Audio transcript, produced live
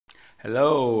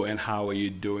Hello, and how are you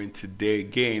doing today?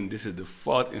 Again, this is the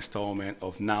fourth installment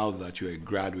of Now That You're a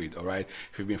Graduate. All right.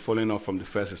 If you've been following up from the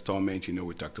first installment, you know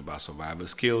we talked about survival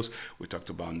skills, we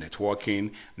talked about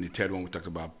networking, and the third one we talked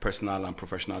about personal and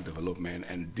professional development.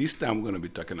 And this time we're going to be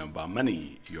talking about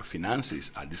money, your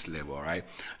finances at this level. All right.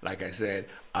 Like I said,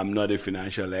 I'm not a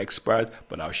financial expert,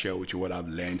 but I'll share with you what I've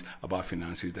learned about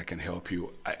finances that can help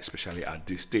you, especially at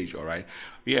this stage. All right.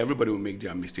 Yeah, everybody will make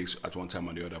their mistakes at one time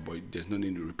or the other, but there's no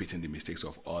need in repeating the mistakes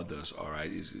of others. All right,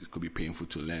 it could be painful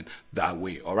to learn that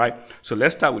way. All right, so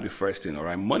let's start with the first thing. All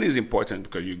right, money is important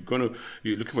because you're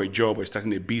looking for a job or you're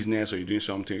starting a business or you're doing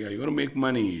something. You're gonna make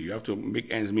money. You have to make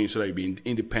ends meet so that you be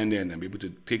independent and be able to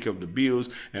take care of the bills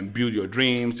and build your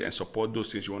dreams and support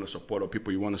those things you want to support or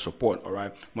people you want to support. All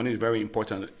right, money is very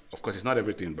important. Of course, it's not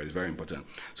everything, but it's very important.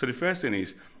 So the first thing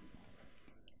is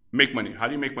make money. How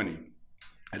do you make money?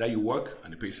 Either you work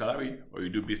and they pay you salary, or you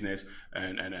do business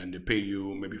and they pay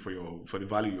you maybe for the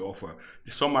value you offer.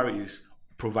 The summary is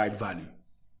provide value,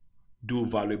 do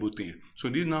valuable things. So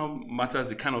this now matters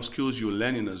the kind of skills you're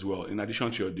learning as well, in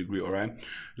addition to your degree. All right,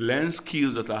 learn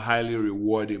skills that are highly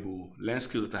rewardable. Learn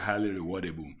skills that are highly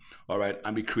rewardable. All right,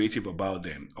 and be creative about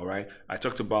them. All right, I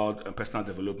talked about personal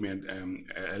development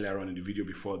earlier on in the video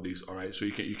before this. All right, so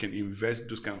you can invest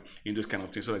in those kind of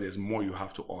things so that there's more you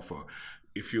have to offer.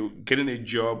 If you're getting a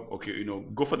job, okay,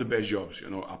 go for the best jobs.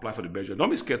 Apply for the best job. Don't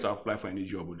be scared to apply for any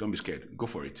job. Don't be scared. Go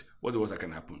for it. What's the worst that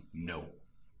can happen? No.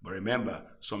 But remember,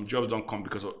 some jobs don't come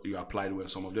because you applied well.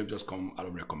 Some of them just come out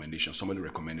of recommendation. Somebody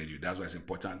recommended you. That's why it's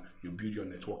important you build your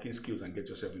networking skills and get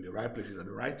yourself in the right places at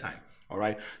the right time. All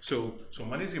right. So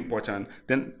money is important.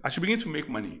 Then as you begin to make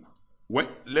money,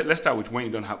 let's start with when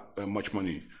you don't have much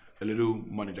money, a little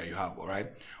money that you have. All right.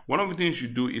 One of the things you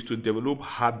do is to develop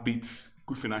habits.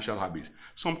 Good financial habits.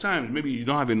 Sometimes maybe you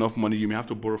don't have enough money, you may have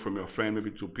to borrow from your friend, maybe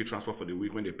to pay transport for the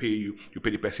week. When they pay you, you pay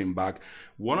the person back.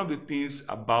 One of the things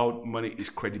about money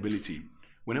is credibility.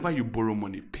 Whenever you borrow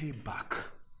money, pay back.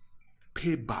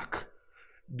 Pay back.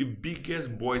 The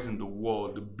biggest boys in the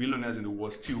world, the billionaires in the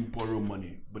world, still borrow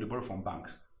money, but they borrow from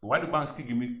banks. Why do banks keep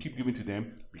giving to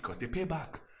them? Because they pay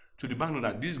back. So the bank know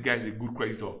that this guy is a good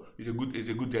creditor, is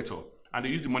a good debtor. And they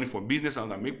use the money for business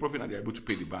and they make profit and they're able to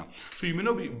pay the bank. So you may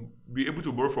not be able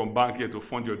to borrow from bank here to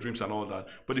fund your dreams and all that,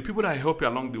 but the people that help you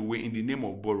along the way in the name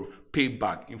of borrow, pay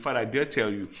back. In fact, I dare tell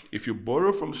you, if you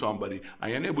borrow from somebody and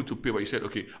you're unable to pay, but you said,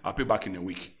 okay, I'll pay back in a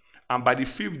week. And by the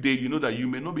fifth day, you know that you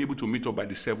may not be able to meet up by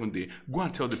the seventh day. Go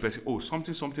and tell the person, oh,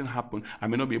 something happened. I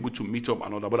may not be able to meet up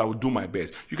and all that, but I will do my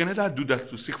best. You can either do that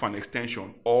to seek for an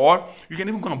extension, or you can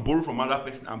even go and borrow from another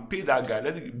person and pay that guy.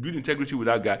 Let it build integrity with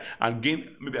that guy and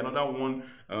gain maybe another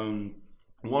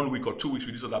 1 week or 2 weeks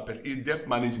with this other person. It's debt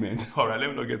management. All right, let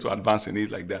me not get too advanced in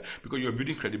it like that, because you're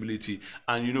building credibility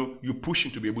and you're pushing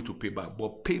to be able to pay back.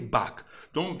 But pay back.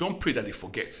 Don't pray that they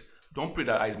forget. Don't pray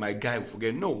that it's my guy will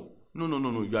forget. No.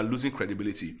 You are losing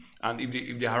credibility. And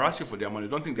if they harass you for their money,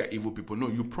 don't think they're evil people. No,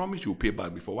 you promise you'll pay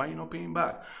back before. Why are you not paying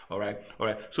back? All right.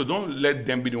 So don't let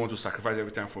them be the one to sacrifice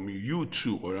every time from you. You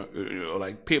too, or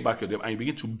like pay back your debt, and you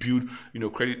begin to build,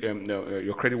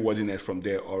 your credit worthiness from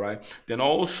there. All right. Then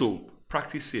also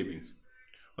practice savings.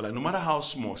 Like, no matter how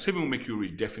small, saving will make you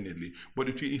rich, definitely. But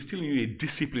if you instill in you a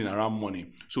discipline around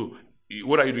money, so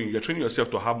what are you doing? You're training yourself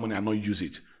to have money and not use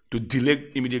it, to delay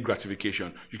immediate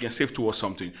gratification. You can save towards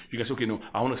something. You can say, okay, no,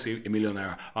 I want to save #1 million.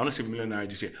 I want to save #1 million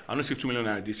this year. I want to save #2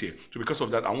 million this year. So because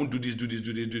of that, I won't do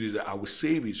this. I will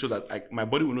save it so that my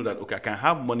body will know that, okay, I can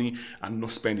have money and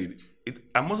not spend it.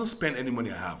 I mustn't spend any money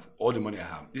I have, all the money I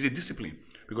have. It's a discipline.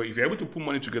 Because if you're able to put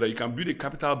money together, you can build a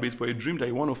capital base for a dream that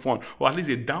you want to fund, or at least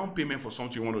a down payment for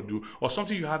something you want to do, or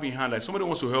something you have in hand. Like somebody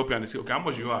wants to help you and they say, okay, how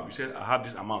much do you have? You said, I have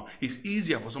this amount. It's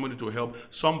easier for somebody to help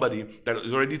somebody that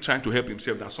is already trying to help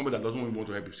himself than somebody that doesn't even want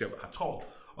to help himself at all.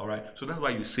 All right. So that's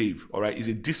why you save. All right. It's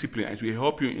a discipline and it will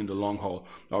help you in the long haul.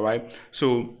 All right.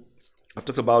 So I've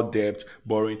talked about debt,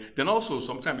 borrowing. Then also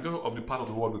sometimes, because of the part of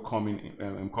the world we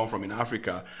come from in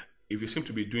Africa, if you seem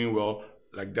to be doing well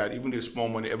like that, even the small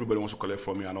money everybody wants to collect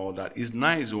from you and all that, it's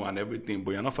nice and everything,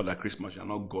 but you're not Father Christmas, you're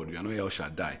not God, you're not El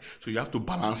Shaddai. So you have to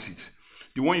balance it.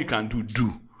 The one you can do.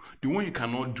 The one you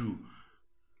cannot do,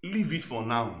 leave it for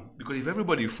now, because if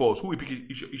everybody falls, who will pick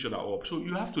each other up? So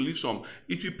you have to leave some.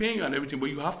 It will pay you and everything, but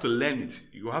you have to learn it.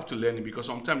 You have to learn it, because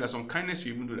sometimes there's some kindness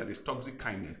you even do that is toxic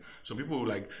kindness. Some people,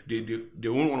 like, they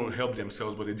won't want to help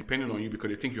themselves, but they're depending on you because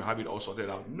they think you have it all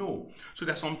sorted out. No. So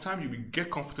there's sometimes you will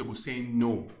get comfortable saying,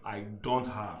 no, I don't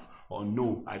have, or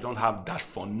no, I don't have that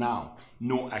for now.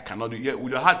 No, I cannot do it. Yeah,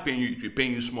 with your heart paying you, it will pay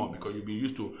you small, because you've been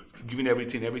used to giving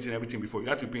everything before. You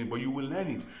have to pay, but you will learn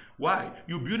it. Why?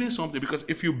 You're building something, because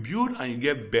if you you build and you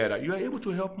get better, you are able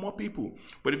to help more people.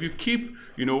 But if you keep,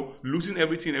 losing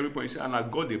everything, every point, you say,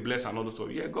 and God they bless and all that stuff.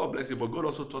 Yeah, God bless you, but God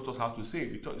also taught us how to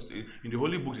save. In the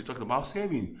Holy Books, He talked about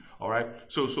saving. All right.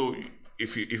 So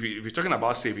if you're talking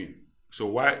about saving, so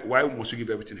why must you give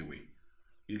everything away?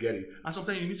 You get it? And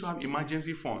sometimes you need to have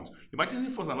emergency funds.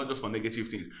 Emergency funds are not just for negative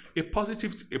things. A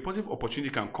positive opportunity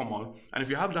can come on, and if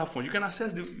you have that fund, you can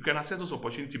access those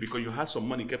opportunities because you had some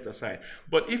money kept aside.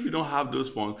 But if you don't have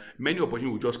those funds, many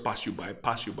opportunities will just pass you by.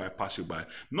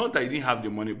 Not that you didn't have the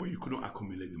money, but you couldn't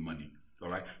accumulate the money. All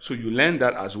right, so you learn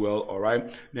that as well. All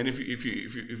right, then if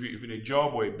you're in a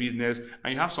job or a business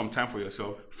and you have some time for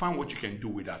yourself, find what you can do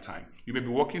with that time. You may be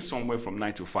working somewhere from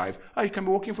 9 to 5. You can be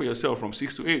working for yourself from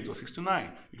 6 to 8 or 6 to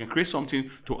 9. You can create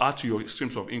something to add to your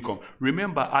streams of income.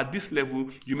 Remember, at this level,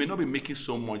 you may not be making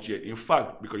so much yet. In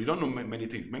fact, because you don't know many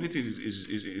things. Many things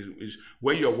is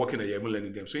when you're working that you're even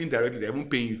learning them. So indirectly, they're even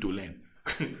paying you to learn.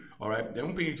 All right, they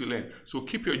won't pay you to learn. So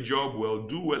keep your job well,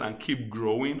 do well, and keep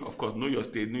growing. Of course, know your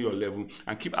state, know your level,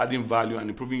 and keep adding value and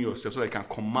improving yourself so that you can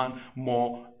command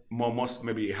more,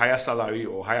 maybe a higher salary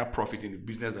or higher profit in the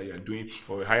business that you're doing,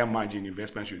 or a higher margin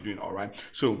investments you're doing. All right,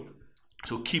 so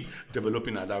keep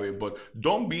developing that way, but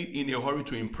don't be in a hurry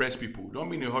to impress people. Don't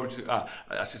be in a hurry to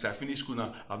since I finished school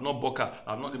now, I've not booked,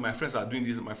 my friends are doing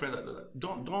this, my friends are,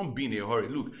 don't be in a hurry.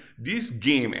 Look, this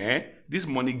game, this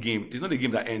money game is not a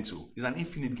game that ends. It's an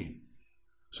infinite game.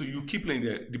 So you keep playing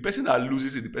there. The person that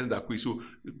loses is the person that quits. So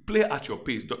play at your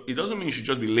pace. It doesn't mean you should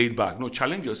just be laid back. No,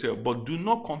 challenge yourself, but do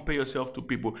not compare yourself to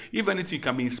people. If anything, you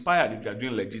can be inspired if they are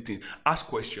doing legit things. Ask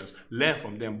questions, learn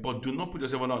from them, but do not put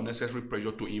yourself under unnecessary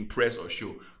pressure to impress or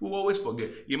show. We will always forget.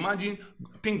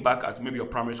 Think back at maybe your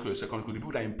primary school, your secondary school, the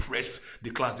people that impressed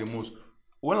the class the most.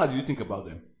 When last did you think about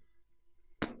them?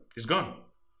 It's gone.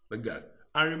 Like that.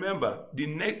 And remember,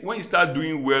 when you start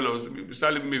doing well or you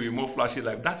start living maybe more flashy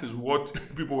life, that is what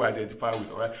people will identify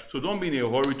with, all right? So don't be in a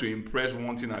hurry to impress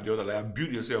one thing or the other. Like,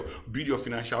 build yourself, build your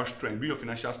financial strength, build your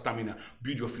financial stamina,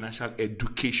 build your financial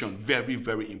education. Very,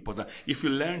 very important. If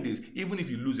you learn this, even if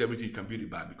you lose everything, you can build it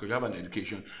back because you have an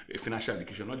education, a financial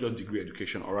education, not just degree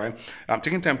education, all right? I'm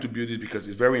taking time to build it because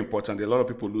it's very important. A lot of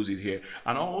people lose it here.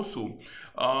 And also,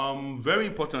 very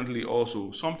importantly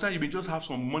also, sometimes you may just have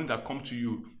some money that comes to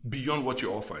you beyond what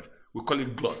you're offered. We call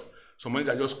it glut. Some money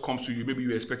that just comes to you. Maybe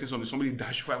you're expecting something. Somebody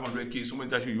dashed you 500K. Somebody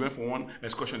dashed you. You went for one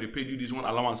excursion. They paid you this one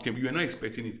allowance came. You were not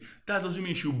expecting it. That doesn't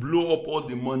mean you blow up all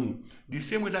the money. The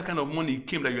same way that kind of money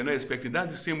came that you're not expecting.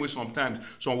 That's the same way sometimes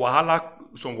some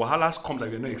wahalas come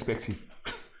that you're not expecting.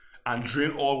 And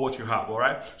drain all what you have, all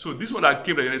right? So this one that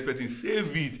came that you're expecting,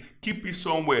 save it, keep it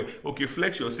somewhere. Okay,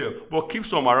 flex yourself, but keep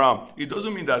some around. It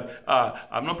doesn't mean that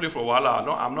I'm not praying for wahala.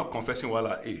 I'm not confessing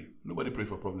wahala. Hey, nobody prays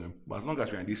for problem. But as long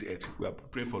as we're on this earth, we are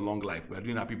praying for long life. We are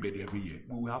doing happy birthday every year.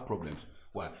 We will have problems.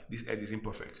 Why? This earth is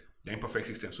imperfect. The imperfect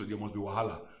system, so there must be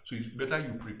wahala. So it's better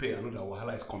you prepare and know that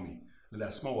wahala is coming.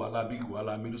 Like small wahala, big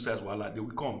wahala, middle-sized wahala, they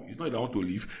will come. It's not that I want to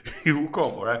leave. It will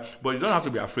come, all right? But you don't have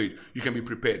to be afraid. You can be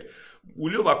prepared.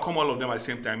 Will you overcome all of them at the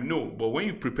same time? No. But when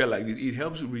you prepare like this, it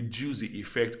helps reduce the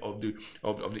effect of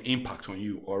the impact on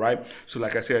you, all right? So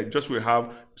like I said, just we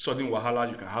have sudden wahala,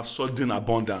 you can have sudden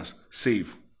abundance.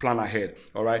 Save. Plan ahead,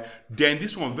 all right? Then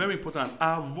this one, very important,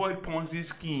 avoid Ponzi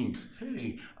schemes.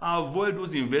 Hey, avoid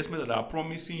those investments that are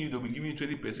promising you they'll be giving you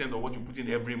 20% of what you put in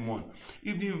every month.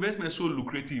 If the investment is so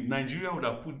lucrative, Nigeria would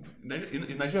have put...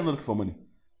 Is Nigeria not looking for money?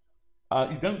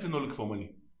 Is Dangote not looking for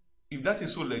money? If that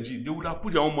is so legit, they would have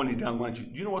put their own money down. Do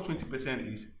you know what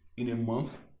 20% is in a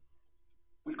month?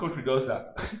 Which country does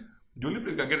that? The only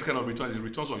place you can get kind of returns is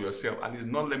returns on yourself, and it's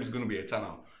not them, it's going to be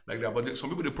eternal like that. But some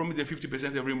people, they promise them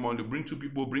 50% every month. They bring two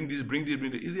people, bring this.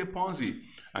 It's a Ponzi.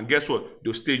 And guess what?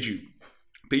 They'll stage you.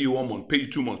 Pay you 1 month, pay you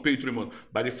 2 months, pay you 3 months.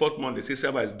 By the 4th month, they say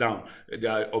server is down. They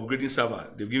are upgrading server.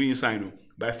 They've given you sign.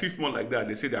 By 5th month like that,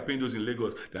 they say they're paying those in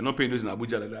Lagos. They're not paying those in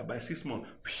Abuja like that. By 6th month,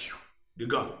 they're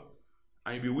gone.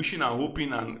 And you'll be wishing and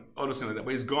hoping and all those things like that,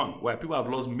 but it's gone. Why? People have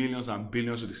lost millions and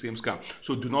billions to the same scam.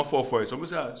 So do not fall for it. Some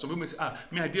people may say,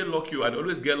 I get lucky. I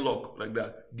always get luck like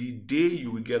that. The day you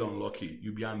will get unlucky,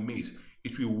 you'll be amazed.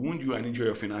 It will wound you and injure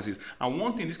your finances. And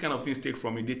one thing these kind of things take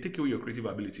from it, they take away your creative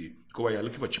ability. Because you're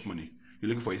looking for cheap money. You're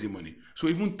looking for easy money. So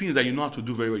even things that you know how to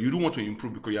do very well, you don't want to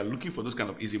improve because you're looking for those kind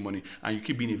of easy money and you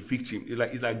keep being a victim.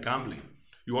 It's like gambling.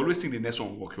 You always think the next one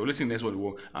will work. You always think the next one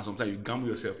will work, and sometimes you gamble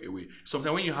yourself away.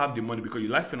 Sometimes when you have the money, because you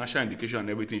like financial education and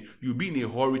everything, you'll be in a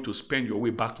hurry to spend your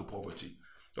way back to poverty.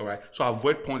 All right. So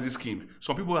avoid Ponzi scheme.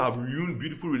 Some people have ruined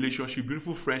beautiful relationship,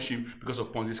 beautiful friendship because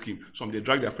of Ponzi scheme. Some they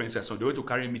drag their friends aside. Some they went to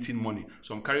carry meeting money.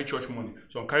 Some carry church money.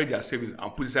 Some carry their savings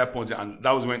and put inside Ponzi, and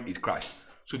that was when it crashed.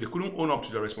 So they couldn't own up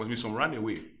to their responsibility. Some ran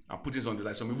away and put it on the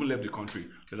line. Some even left the country.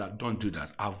 They're like, don't do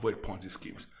that. Avoid Ponzi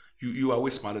schemes. You are way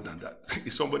smarter than that.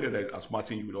 It's somebody that is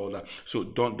outsmarting you with all that. So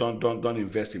don't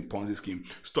invest in Ponzi scheme.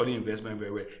 Study investment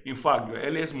very well. In fact, your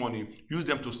earliest money, use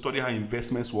them to study how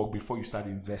investments work before you start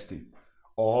investing.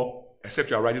 Or except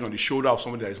you are riding on the shoulder of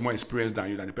somebody that is more experienced than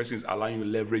you, and the person is allowing you to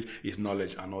leverage his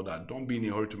knowledge and all that. Don't be in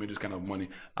a hurry to make this kind of money.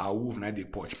 I'll move 90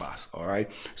 porch pass. All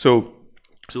right. So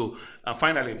and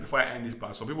finally, before I end this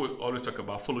part, some people always talk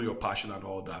about follow your passion and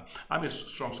all that. I'm a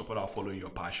strong supporter of following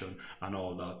your passion and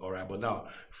all that. All right. But now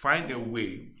find a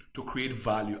way to create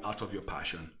value out of your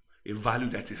passion, a value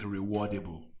that is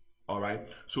rewardable. All right.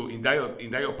 So in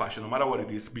that your passion, no matter what it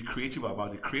is, be creative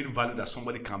about it. Create value that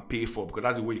somebody can pay for, because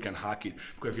that's the way you can hack it.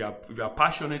 Because if you are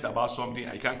passionate about something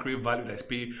and you can create value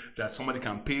that somebody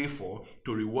can pay for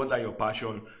to reward that your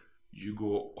passion, you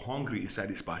go hungry inside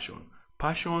this passion.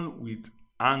 Passion with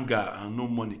anger and no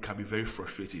money can be very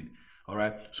frustrating. All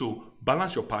right. So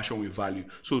balance your passion with value.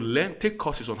 So take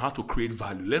courses on how to create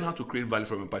value. Learn how to create value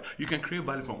from your passion. You can create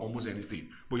value from almost anything,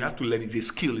 but you have to learn it. It's a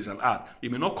skill, it's an art.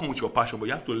 It may not come with your passion, but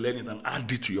you have to learn it and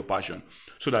add it to your passion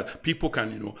so that people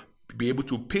can, be able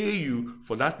to pay you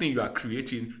for that thing you are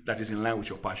creating that is in line with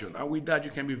your passion. And with that, you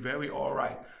can be very all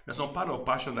right. There's some part of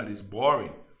passion that is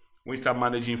boring. When you start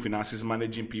managing finances,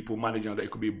 managing people, managing that, it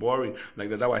could be boring. Like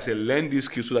that. That's why I say learn these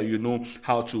skills so that you know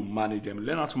how to manage them.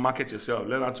 Learn how to market yourself.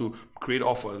 Learn how to create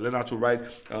offers. Learn how to write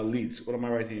leads. What am I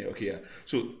writing here? Okay, yeah.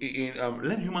 So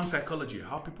learn human psychology,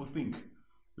 how people think.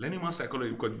 Learn human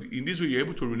psychology, because in this way you're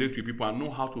able to relate to people and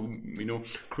know how to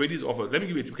create these offers. Let me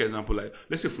give you a typical example. Like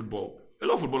let's say football. A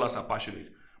lot of footballers are passionate.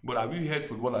 But have you heard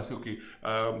footballers say, okay,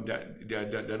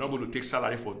 they're not going to take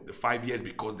salary for 5 years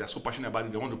because they're so passionate about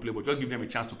it, they want to play, but just give them a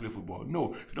chance to play football?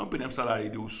 No, if you don't pay them salary,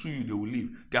 they will sue you, they will leave.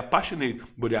 They are passionate,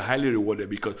 but they're highly rewarded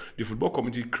because the football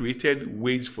community created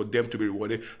ways for them to be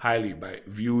rewarded highly by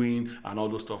viewing and all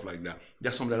those stuff like that.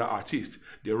 There's some that are artists.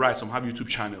 They write, some have YouTube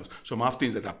channels, some have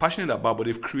things that they're passionate about, but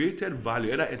they've created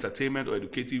value, either entertainment or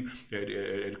educative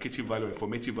value,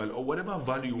 informative value, or whatever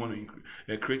value you want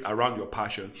to create around your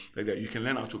passion, like that. You can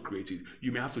learn how to create it.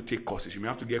 You may have to take courses. You may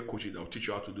have to get coaches that will teach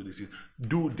you how to do this.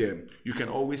 Do them. You can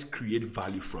always create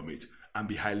value from it and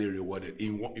be highly rewarded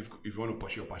if you want to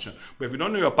pursue your passion. But if you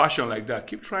don't know your passion like that,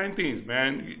 keep trying things,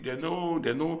 man. There's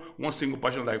no one single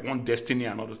passion, like one destiny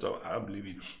and all those stuff. I don't believe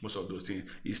in most of those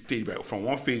things. It's stage by from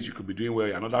one phase you could be doing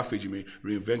well, another phase you may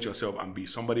reinvent yourself and be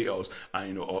somebody else,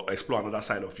 and or explore another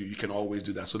side of you. You can always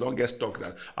do that. So don't get stuck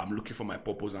that I'm looking for my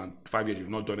purpose and 5 years you've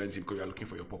not done anything because you're looking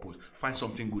for your purpose. Find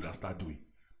something good and start doing.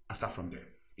 And start from there.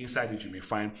 Inside it, you may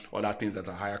find other things that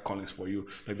are higher callings for you,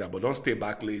 like that. But don't stay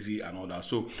back lazy and all that.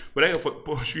 So whether you're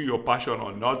pursuing your passion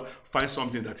or not, find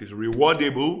something that is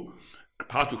rewardable,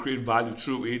 how to create value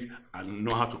through it, and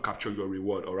know how to capture your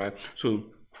reward. All right. So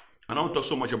I don't talk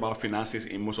so much about finances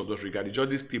in most of those regards. It's just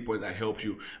these 3 points that help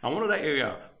you. And one other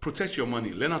area, protect your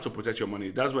money. Learn how to protect your money.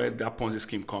 That's where that Ponzi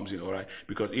scheme comes in, all right?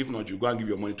 Because if not, you go and give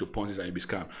your money to Ponzi and you be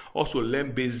scammed. Also,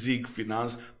 learn basic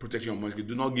finance, protect your money.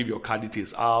 Do not give your card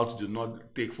details out. Do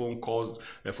not take phone calls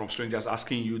from strangers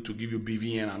asking you to give you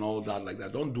BVN and all that like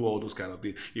that. Don't do all those kind of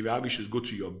things. If you have issues, go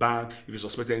to your bank. If you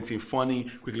suspect anything funny,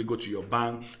 quickly go to your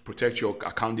bank. Protect your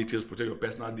account details, protect your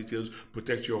personal details,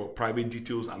 protect your private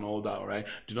details and all that, all right?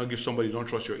 Do not give somebody, don't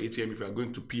trust your ATM. If you are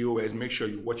going to POS, make sure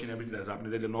you're watching everything that's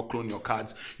happening. Let them not clone your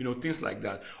cards. Things like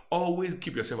that. Always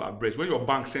keep yourself abreast. When your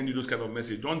bank send you those kind of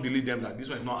messages, don't delete them that this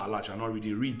one is not alert, you're not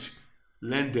reading. Read.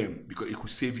 Learn them, because it could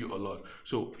save you a lot.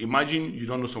 So imagine you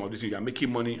don't know some of these things. You're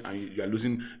making money and you're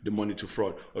losing the money to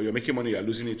fraud, or you're making money, you're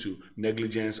losing it to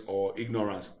negligence or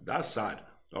ignorance. That's sad.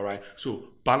 All right. So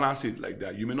balance it like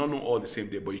that. You may not know all the same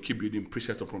day, but you keep building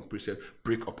precept upon precept,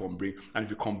 brick upon brick. And if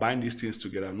you combine these things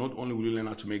together, not only will you learn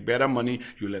how to make better money,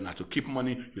 you learn how to keep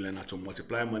money, you learn how to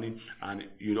multiply money, and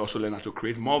you also learn how to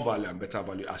create more value and better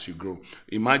value as you grow.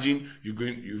 Imagine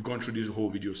you've gone through this whole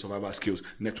video: survival skills,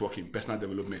 networking, personal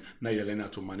development. Now you're learning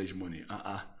how to manage money.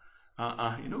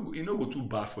 You know, go too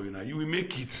bad for you now. You will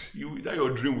make it. That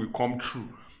your dream will come true.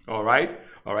 All right.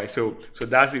 So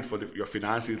that's it for your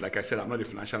finances. Like I said, I'm not a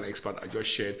financial expert. I just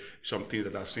shared some things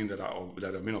that I've seen that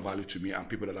have been of value to me and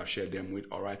people that I've shared them with.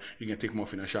 All right. You can take more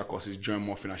financial courses, join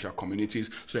more financial communities,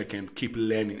 so you can keep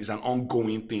learning. It's an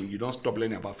ongoing thing. You don't stop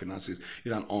learning about finances.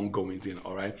 It's an ongoing thing.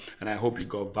 All right. And I hope you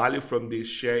got value from this.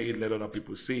 Share it. Let other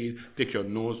people see it. Take your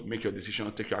notes. Make your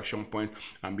decisions. Take your action points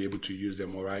and be able to use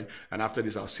them. All right. And after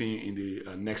this, I'll see you in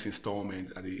the next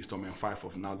installment, at the installment 5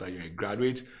 of Now That You're a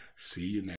Graduate. See you next.